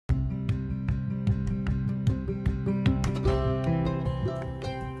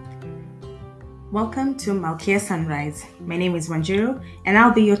Welcome to Malkia Sunrise. My name is Wanjiro, and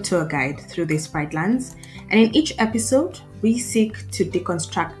I'll be your tour guide through these bright lands. And in each episode, we seek to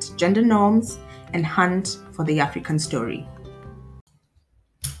deconstruct gender norms and hunt for the African story.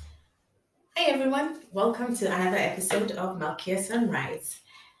 Hi everyone, welcome to another episode of Malkia Sunrise.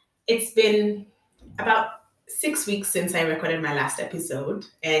 It's been about 6 weeks since I recorded my last episode,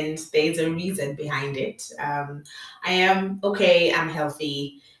 and there's a reason behind it. I am okay, I'm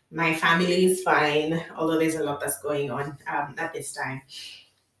healthy, my family is fine, although there's a lot that's going on at this time.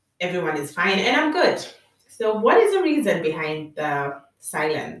 Everyone is fine, and I'm good. So, what is the reason behind the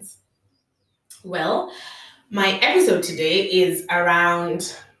silence? Well, my episode today is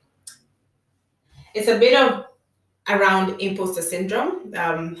around, it's a bit of around imposter syndrome,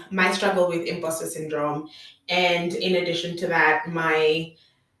 my struggle with imposter syndrome, and in addition to that, my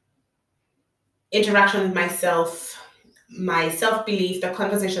interaction with myself, my self belief, the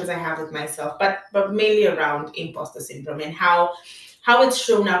conversations I have with myself, but mainly around imposter syndrome and how it's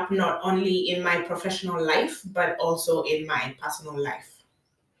shown up not only in my professional life but also in my personal life.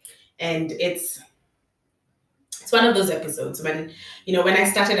 And it's one of those episodes when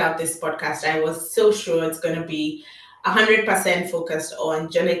I started out this podcast, I was so sure it's going to be 100% focused on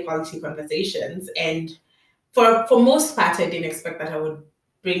gender equality conversations. And for most part, I didn't expect that I would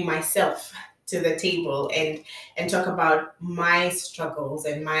bring myself to the table and talk about my struggles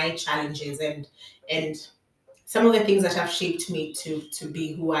and my challenges and some of the things that have shaped me to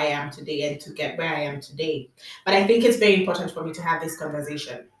be who I am today and to get where I am today. But I think it's very important for me to have this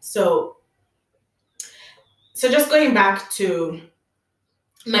conversation. So just going back to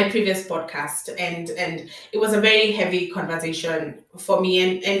my previous podcast, and it was a very heavy conversation for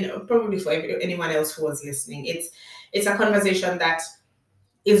me and probably for anyone else who was listening. It's a conversation that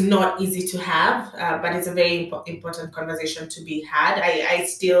is not easy to have, but it's a very important conversation to be had. I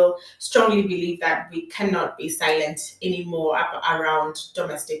still strongly believe that we cannot be silent anymore around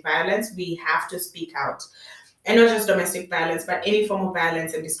domestic violence. We have to speak out, and not just domestic violence, but any form of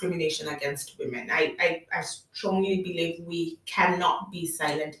violence and discrimination against women. I strongly believe we cannot be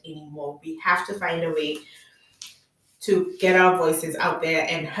silent anymore. We have to find a way to get our voices out there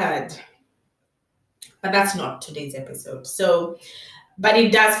and heard. But that's not today's episode. But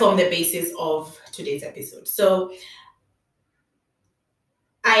it does form the basis of today's episode. So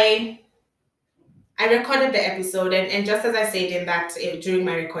I recorded the episode, and just as I said in that during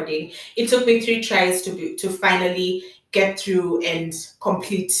my recording, it took me 3 tries to finally get through and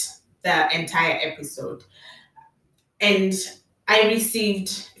complete the entire episode. And I received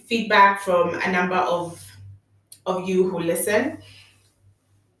feedback from a number of you who listen.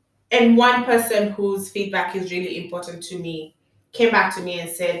 And one person whose feedback is really important to me came back to me and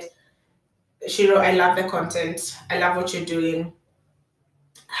said, Shiro, I love the content. I love what you're doing.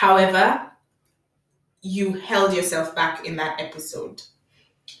 However, you held yourself back in that episode,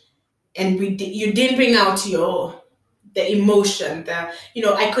 and you didn't bring out the emotion.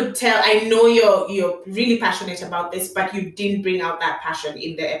 I could tell. I know you're really passionate about this, but you didn't bring out that passion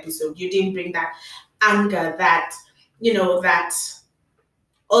in the episode. You didn't bring that anger, that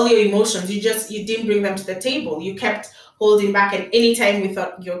all your emotions. You didn't bring them to the table. You kept holding back, and anytime we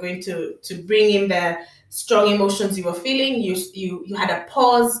thought you're going to bring in the strong emotions you were feeling, you had a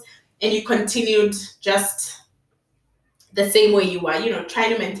pause, and you continued just the same way you are,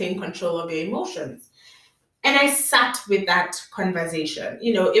 trying to maintain control of your emotions. And I sat with that conversation.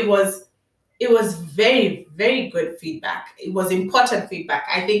 It was very, very good feedback. It was important feedback.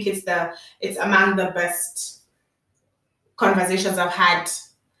 I think it's among the best conversations I've had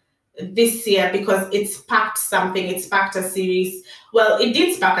this year, because it sparked something. It sparked a series. Well, it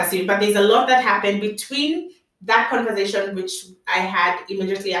did spark a series, but there's a lot that happened between that conversation, which I had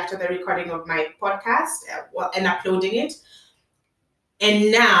immediately after the recording of my podcast and uploading it,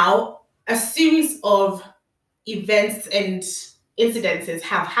 and now a series of events and incidences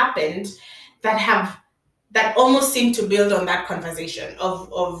have happened that almost seem to build on that conversation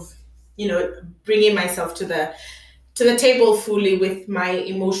of bringing myself to the table fully with my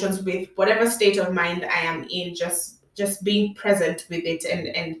emotions, with whatever state of mind I am in, just being present with it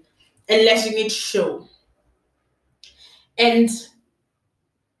and letting it show. And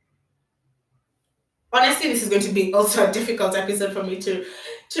honestly, this is going to be also a difficult episode for me to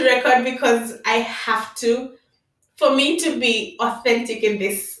record, because I have to, for me to be authentic in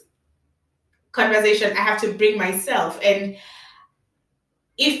this conversation, I have to bring myself. And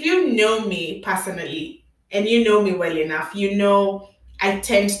if you know me personally and you know me well enough, I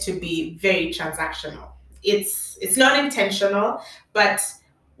tend to be very transactional. It's not intentional, but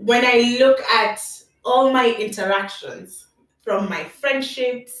when I look at all my interactions, from my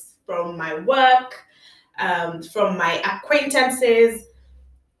friendships from my work, from my acquaintances,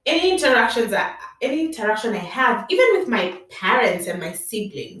 any interaction I have, even with my parents and my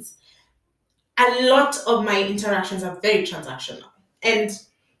siblings, a lot of my interactions are very transactional. And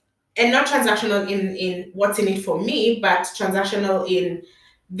not transactional in what's in it for me, but transactional in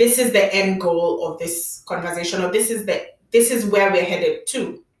this is the end goal of this conversation, or this is where we're headed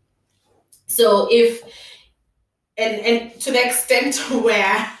to. So if and to the extent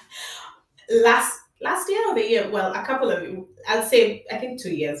where last year or the year, well, a couple of, I'll say, I think 2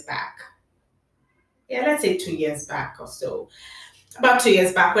 years back. Yeah, let's say 2 years back or so. About 2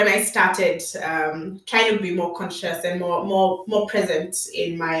 years back, when I started trying to be more conscious and more present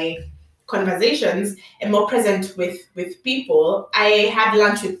in my conversations and more present with people, I had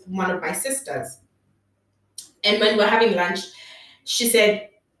lunch with one of my sisters. And when we were having lunch, she said,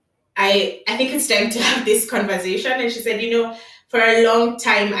 I think it's time to have this conversation. And she said, for a long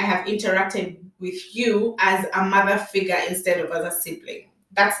time, I have interacted with you as a mother figure instead of as a sibling.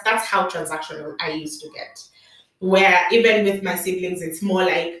 That's how transactional I used to get. Where even with my siblings, it's more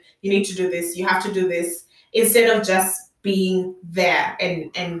like, you need to do this, you have to do this, instead of just being there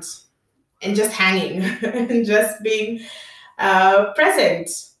and just hanging and just being present.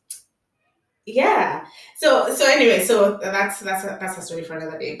 Yeah. So anyway, so that's a story for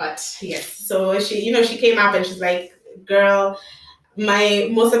another day. But yes, so she came up and she's like, girl,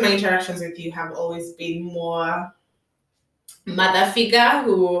 most of my interactions with you have always been more mother figure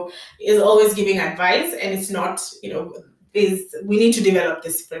who is always giving advice, and it's not, we need to develop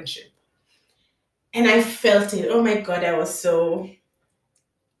this friendship. And I felt it. Oh my God, I was so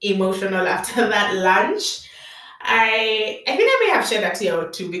emotional after that lunch. I think I may have shared that to you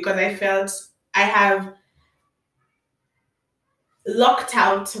too, because I felt I have locked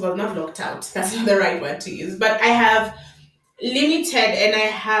out, well, not locked out, that's not the right word to use, but I have limited and I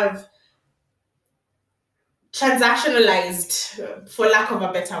have transactionalized, for lack of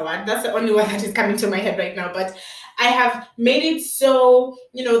a better word. That's the only word that is coming to my head right now. But I have made it so,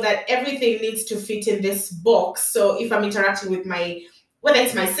 that everything needs to fit in this box. So if I'm interacting with whether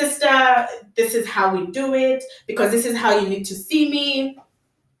it's my sister, this is how we do it, because this is how you need to see me.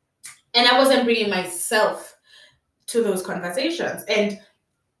 And I wasn't bringing myself to those conversations. And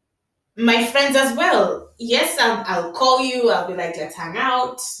my friends as well. Yes, I'll call you. I'll be like, let's hang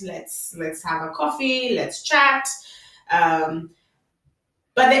out. Let's have a coffee. Let's chat. But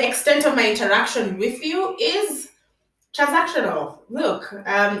the extent of my interaction with you is transactional. Look,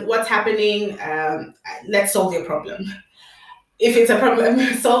 what's happening? Let's solve your problem. If it's a problem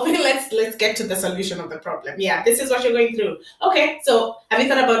solving, let's get to the solution of the problem. Yeah, this is what you're going through. Okay, so have you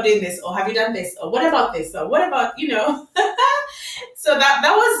thought about doing this, or have you done this, or what about this, or what about So that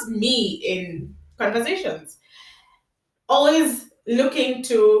was me in conversations, always looking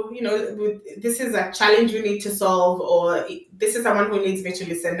to this is a challenge we need to solve, or this is someone who needs me to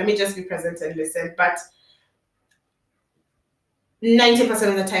listen. Let me just be present and listen. But 90%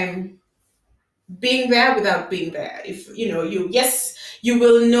 of the time, being there without being there. If you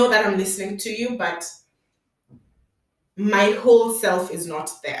will know that I'm listening to you, but my whole self is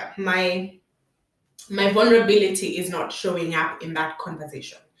not there. My vulnerability is not showing up in that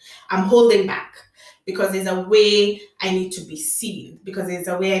conversation. I'm holding back because there's a way I need to be seen, because there's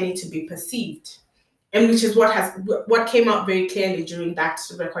a way I need to be perceived. And which is what came out very clearly during that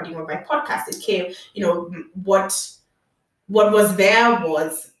recording of my podcast. It came, what was there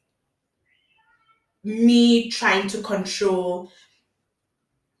was me trying to control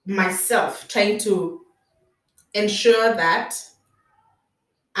myself, trying to ensure that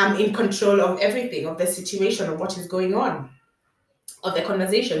I'm in control of everything, of the situation, of what is going on, of the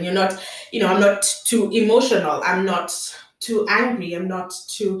conversation. I'm not too emotional. I'm not too angry. I'm not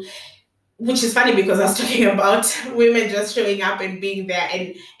too, which is funny because I was talking about women just showing up and being there,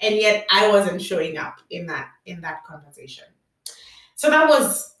 and yet I wasn't showing up in that conversation. So that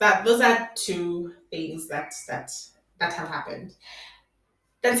was that. Those are two things that have happened.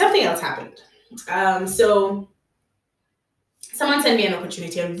 Then something else happened. So someone sent me an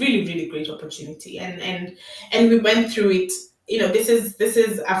opportunity, a really, really great opportunity, and we went through it. This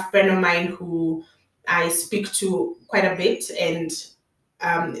is a friend of mine who I speak to quite a bit, and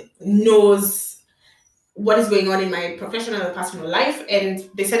knows what is going on in my professional and personal life. And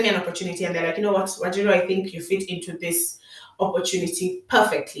they sent me an opportunity, and they're like, you know what, Wajiro, I think you fit into this opportunity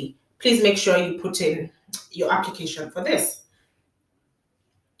perfectly. Please make sure you put in your application for this.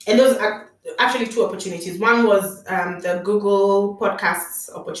 And those are actually two opportunities. One was the Google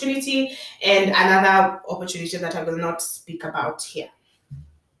Podcasts opportunity, and another opportunity that I will not speak about here.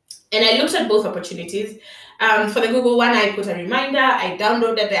 And I looked at both opportunities. For the Google one, I put a reminder, I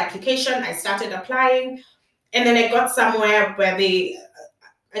downloaded the application, I started applying, and then I got somewhere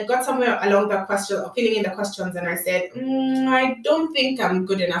along the question, or filling in the questions, and I said, I don't think I'm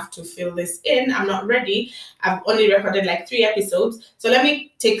good enough to fill this in. I'm not ready. I've only recorded like 3 episodes, so let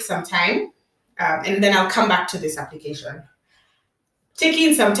me take some time, and then I'll come back to this application.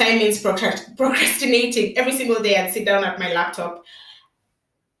 Taking some time means procrastinating. Every single day I'd sit down at my laptop.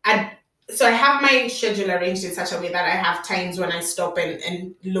 So I have my schedule arranged in such a way that I have times when I stop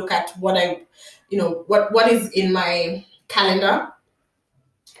and look at what what is in my calendar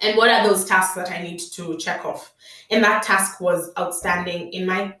and what are those tasks that I need to check off. And that task was outstanding in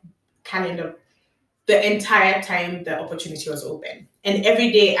my calendar the entire time the opportunity was open. And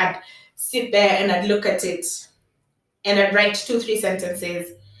every day I'd sit there and I'd look at it and I'd write 2-3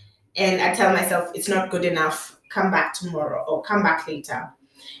 sentences and I'd tell myself it's not good enough, come back tomorrow or come back later.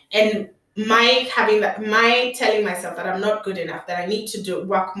 And my telling myself that I'm not good enough, that I need to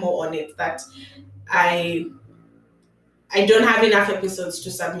work more on it, that I don't have enough episodes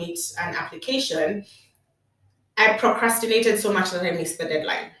to submit an application, I procrastinated so much that I missed the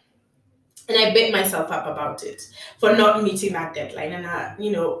deadline. And I beat myself up about it for not meeting that deadline. And,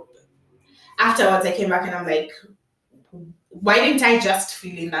 afterwards I came back and I'm like, why didn't I just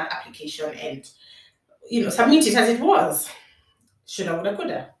fill in that application and, submit it as it was? Shoulda, woulda,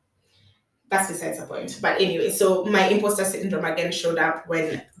 coulda. That's besides the point. But anyway, so my imposter syndrome again showed up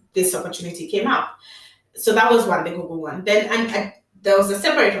when this opportunity came up. So that was one, the Google one. Then there was a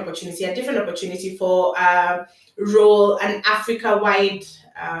separate opportunity, a different opportunity for a role, an Africa-wide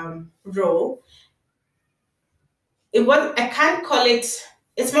role. I can't call it,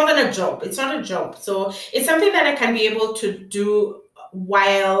 it's more than a job. It's not a job. So it's something that I can be able to do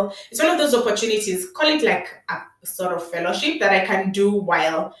while, it's one of those opportunities, call it like a sort of fellowship that I can do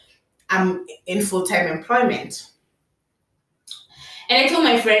while I'm in full-time employment. And I told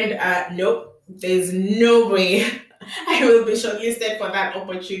my friend, nope, there's no way I will be shortlisted for that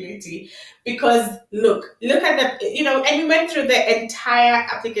opportunity, because look at the, and we went through the entire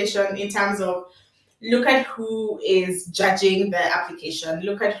application in terms of, look at who is judging the application,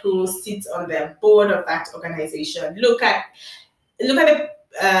 look at who sits on the board of that organization, look at the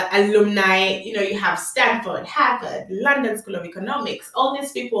alumni. You have Stanford, Harvard, London School of Economics, all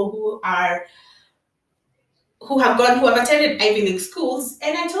these people who have attended Ivy League schools.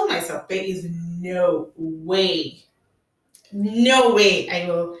 And I told myself, there is no way I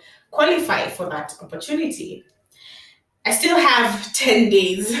will qualify for that opportunity. I still have 10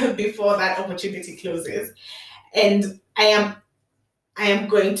 days before that opportunity closes, and I am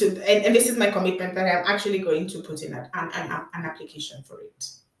going to, and this is my commitment, that I'm actually going to put in an application for it.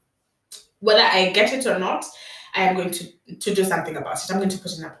 Whether I get it or not, I am going to do something about it. I'm going to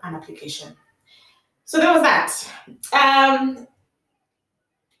put in an application. So there was that.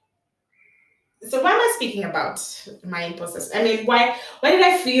 So why am I speaking about my imposters? I mean, why did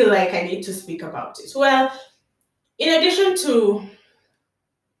I feel like I need to speak about it? Well, in addition to,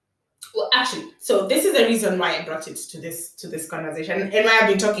 so this is the reason why I brought it to this conversation, and why I've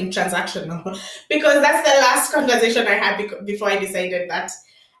been talking transactional, because that's the last conversation I had before I decided that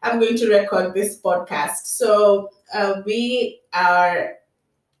I'm going to record this podcast. So we are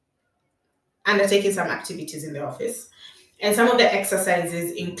undertaking some activities in the office, and some of the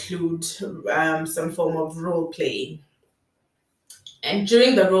exercises include some form of role playing. And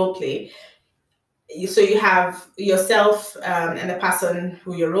during the role play, so you have yourself and the person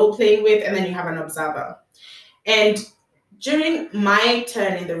who you're role playing with, and then you have an observer. And during my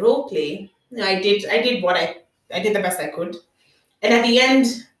turn in the role play, I did the best I could. And at the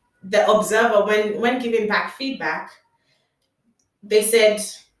end, the observer, when giving back feedback, they said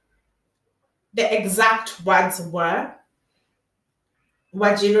the exact words were,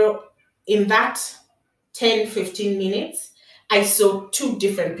 Wajiro, in that 10-15 minutes, I saw 2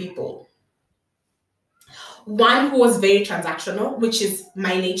 different people. One who was very transactional, which is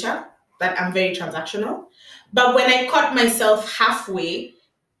my nature, that I'm very transactional. But when I caught myself halfway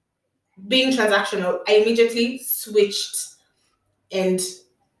being transactional, I immediately switched and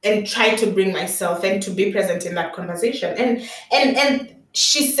tried to bring myself and to be present in that conversation. And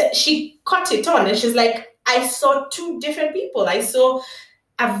she caught it on, and she's like, I saw 2 different people. I saw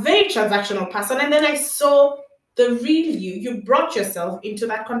a very transactional person, and then I saw the real you. You brought yourself into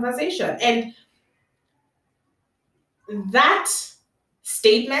that conversation. And that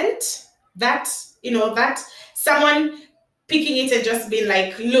statement, that someone picking it and just being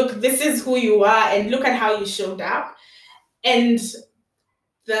like, look, this is who you are, and look at how you showed up. And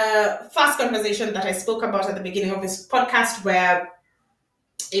the first conversation that I spoke about at the beginning of this podcast, where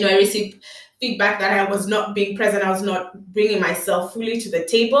I received feedback that I was not being present, I was not bringing myself fully to the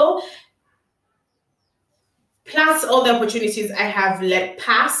table. Plus all the opportunities I have let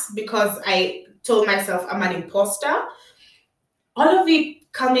pass because I told myself I'm an imposter. All of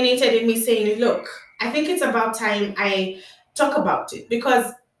it culminated in me saying, look, I think it's about time I talk about it,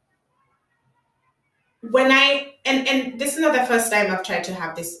 because when and this is not the first time I've tried to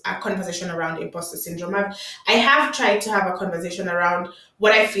have this conversation around imposter syndrome. I have tried to have a conversation around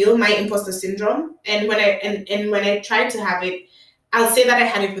what I feel my imposter syndrome, and when I tried to have it, I'll say that I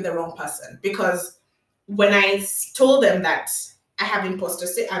had it with the wrong person, because when I told them that I have I'm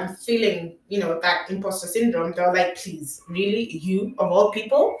feeling, that imposter syndrome, they were like, please, really, you of all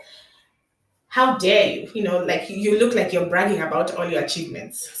people? How dare you? Like, you look like you're bragging about all your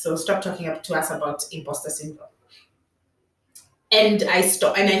achievements. So stop talking to us about imposter syndrome. And I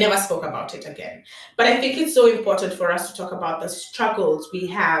stopped, and I never spoke about it again. But I think it's so important for us to talk about the struggles we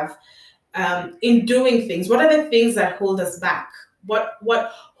have in doing things. What are the things that hold us back? What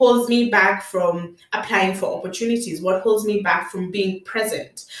holds me back from applying for opportunities? What holds me back from being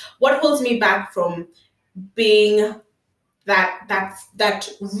present? What holds me back from being that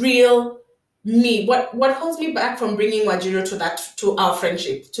real me? What holds me back from bringing Wajiro to our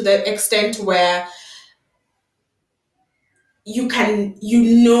friendship, to the extent where me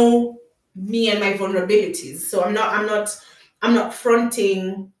and my vulnerabilities? So I'm not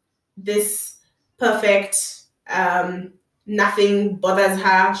fronting this perfect, nothing bothers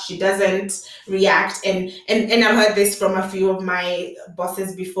her, she doesn't react. And I've heard this from a few of my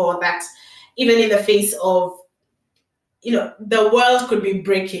bosses before, that even in the face of, the world could be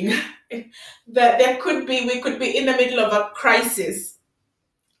breaking, that we could be in the middle of a crisis,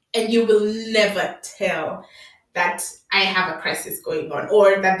 and you will never tell that I have a crisis going on,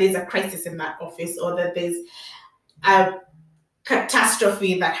 or that there's a crisis in that office, or that there's a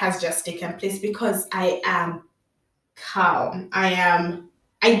catastrophe that has just taken place, because I am calm.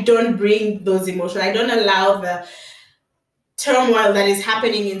 I don't bring those emotions. I don't allow the turmoil that is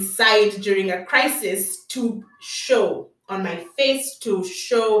happening inside during a crisis to show on my face, to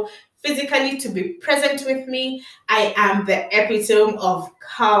show physically, to be present with me. I am the epitome of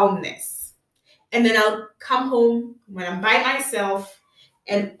calmness. And then I'll come home when I'm by myself,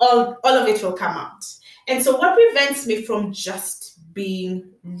 and all of it will come out. And so what prevents me from just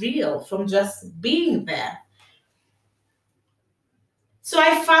being real, from just being there? So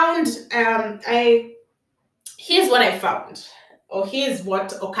I found, here's what I found, or here's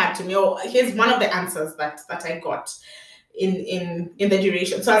what occurred to me, or here's one of the answers that I got in the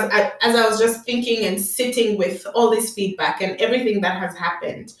duration. So as I was just thinking and sitting with all this feedback and everything that has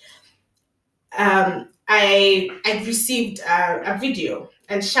happened, I received a video,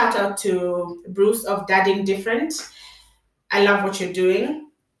 and shout out to Bruce of Dadding Different. I love what you're doing.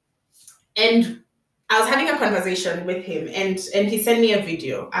 And I was having a conversation with him, and he sent me a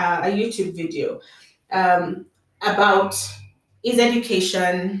video, a YouTube video, about, is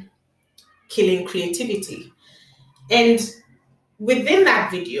education killing creativity? And within that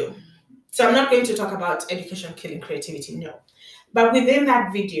video, so I'm not going to talk about education killing creativity, no. But within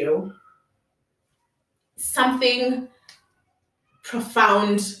that video, something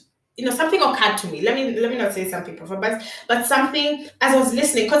profound, something occurred to me. Let me not say something profound, but something, as I was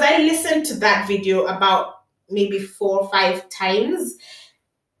listening, because I listened to that video about maybe 4 or 5 times.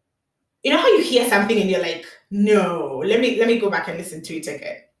 You know how you hear something and you're like, no, let me go back and listen to it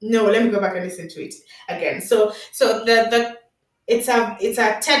again. No, let me go back and listen to it again. So it's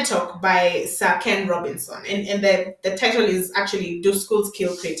a TED Talk by Sir Ken Robinson, and the title is actually "Do Schools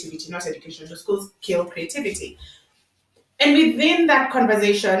Kill Creativity?" Not education. Do schools kill creativity? And within that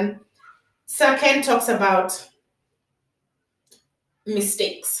conversation, Sir Ken talks about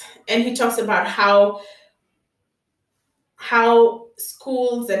mistakes, and he talks about how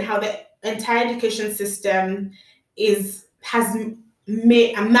schools and how the entire education system has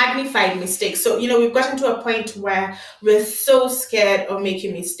made a magnified mistake. So we've gotten to a point where we're so scared of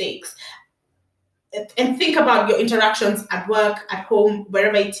making mistakes. And think about your interactions at work, at home,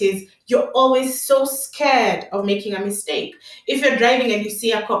 wherever it is. You're always so scared of making a mistake. If you're driving and you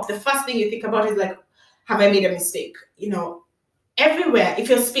see a cop, the first thing you think about is like, have I made a mistake? Everywhere.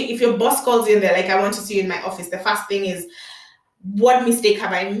 If your boss calls you and they're like, I want to see you in my office, the first thing is, what mistake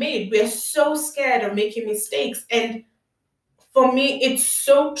have I made? We're so scared of making mistakes. And for me, it's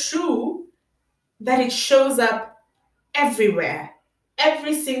so true that it shows up everywhere,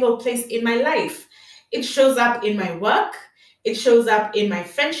 every single place in my life. It shows up in my work. It shows up in my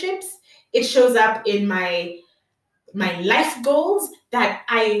friendships. It shows up in my life goals, that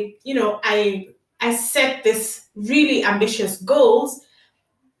I set this really ambitious goals,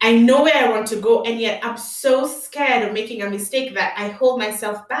 I know where I want to go, and yet I'm so scared of making a mistake that I hold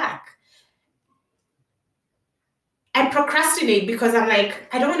myself back. I procrastinate because I'm like,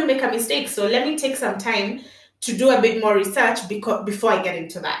 I don't want to make a mistake, so let me take some time to do a bit more research before I get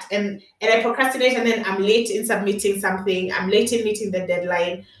into that. And I procrastinate, and then I'm late in submitting something, I'm late in meeting the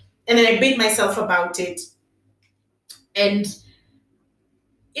deadline, and then I beat myself about it. And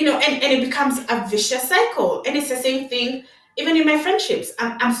and it becomes a vicious cycle. And it's the same thing even in my friendships.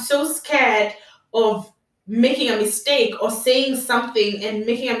 I'm so scared of making a mistake or saying something and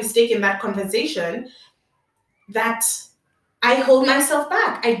making a mistake in that conversation that I hold myself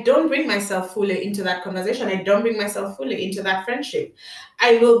back. I don't bring myself fully into that conversation. I don't bring myself fully into that friendship.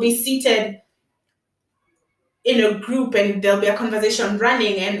 I will be seated in a group and there'll be a conversation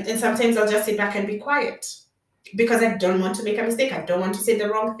running, and sometimes I'll just sit back and be quiet because I don't want to make a mistake. I don't want to say the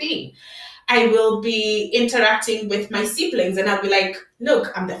wrong thing. I will be interacting with my siblings and I'll be like,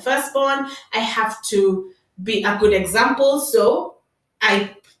 look, I'm the firstborn. I have to be a good example. So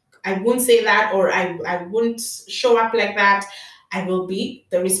I won't say that, or I won't show up like that. I will be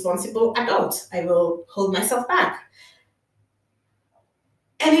the responsible adult. I will hold myself back.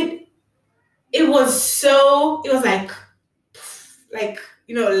 And it was like,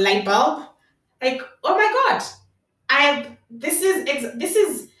 light bulb. Like, oh my God, this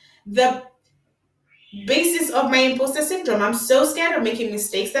is the basis of my imposter syndrome. I'm so scared of making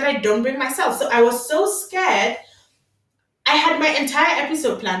mistakes that I don't bring myself. So I was so scared. I had my entire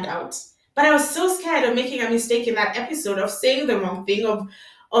episode planned out, but I was so scared of making a mistake in that episode, of saying the wrong thing,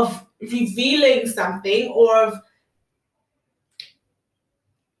 of revealing something, or of,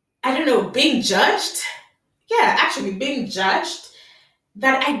 I don't know, being judged. Yeah, actually being judged,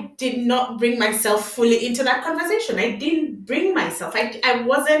 that I did not bring myself fully into that conversation. I didn't bring myself. I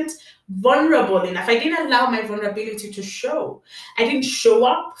wasn't vulnerable enough. I didn't allow my vulnerability to show. I didn't show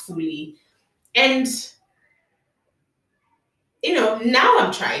up fully. And now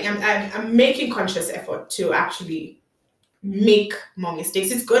I'm trying. I'm making conscious effort to actually make more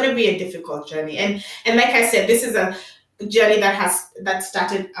mistakes. It's going to be a difficult journey, and like I said, this is a journey that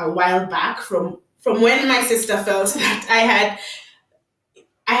started a while back, from when my sister felt that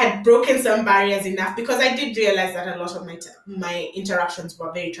I had broken some barriers enough, because I did realize that a lot of my interactions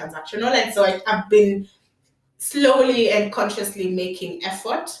were very transactional, and so I've been slowly and consciously making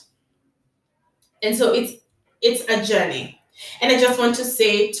effort, and so it's a journey. And I just want to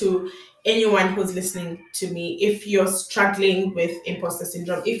say to anyone who's listening to me, if you're struggling with imposter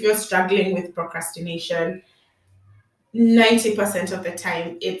syndrome, if you're struggling with procrastination, 90% of the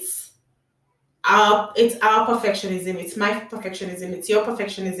time it's our perfectionism, it's my perfectionism, it's your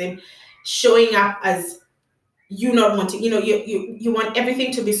perfectionism showing up as you not wanting, you want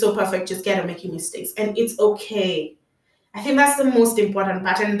everything to be so perfect, just get making mistakes, and it's okay. I think that's the most important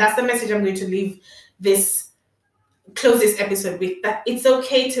part, and that's the message I'm going to leave close this episode with, that it's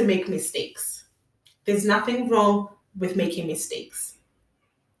okay to make mistakes. There's nothing wrong with making mistakes.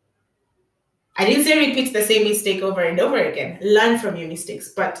 I didn't say repeat the same mistake over and over again. Learn from your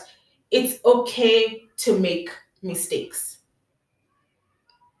mistakes, but it's okay to make mistakes.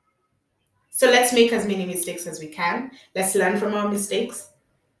 So let's make as many mistakes as we can. Let's learn from our mistakes.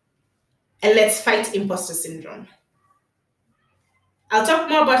 And let's fight imposter syndrome. I'll talk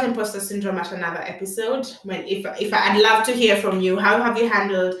more about imposter syndrome at another episode. If I'd love to hear from you. How have you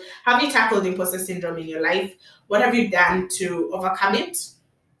tackled imposter syndrome in your life? What have you done to overcome it?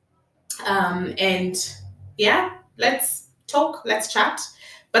 And yeah, let's talk, let's chat.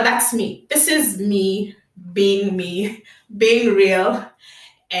 But that's me. This is me, being real,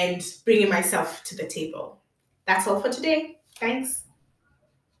 and bringing myself to the table. That's all for today. Thanks.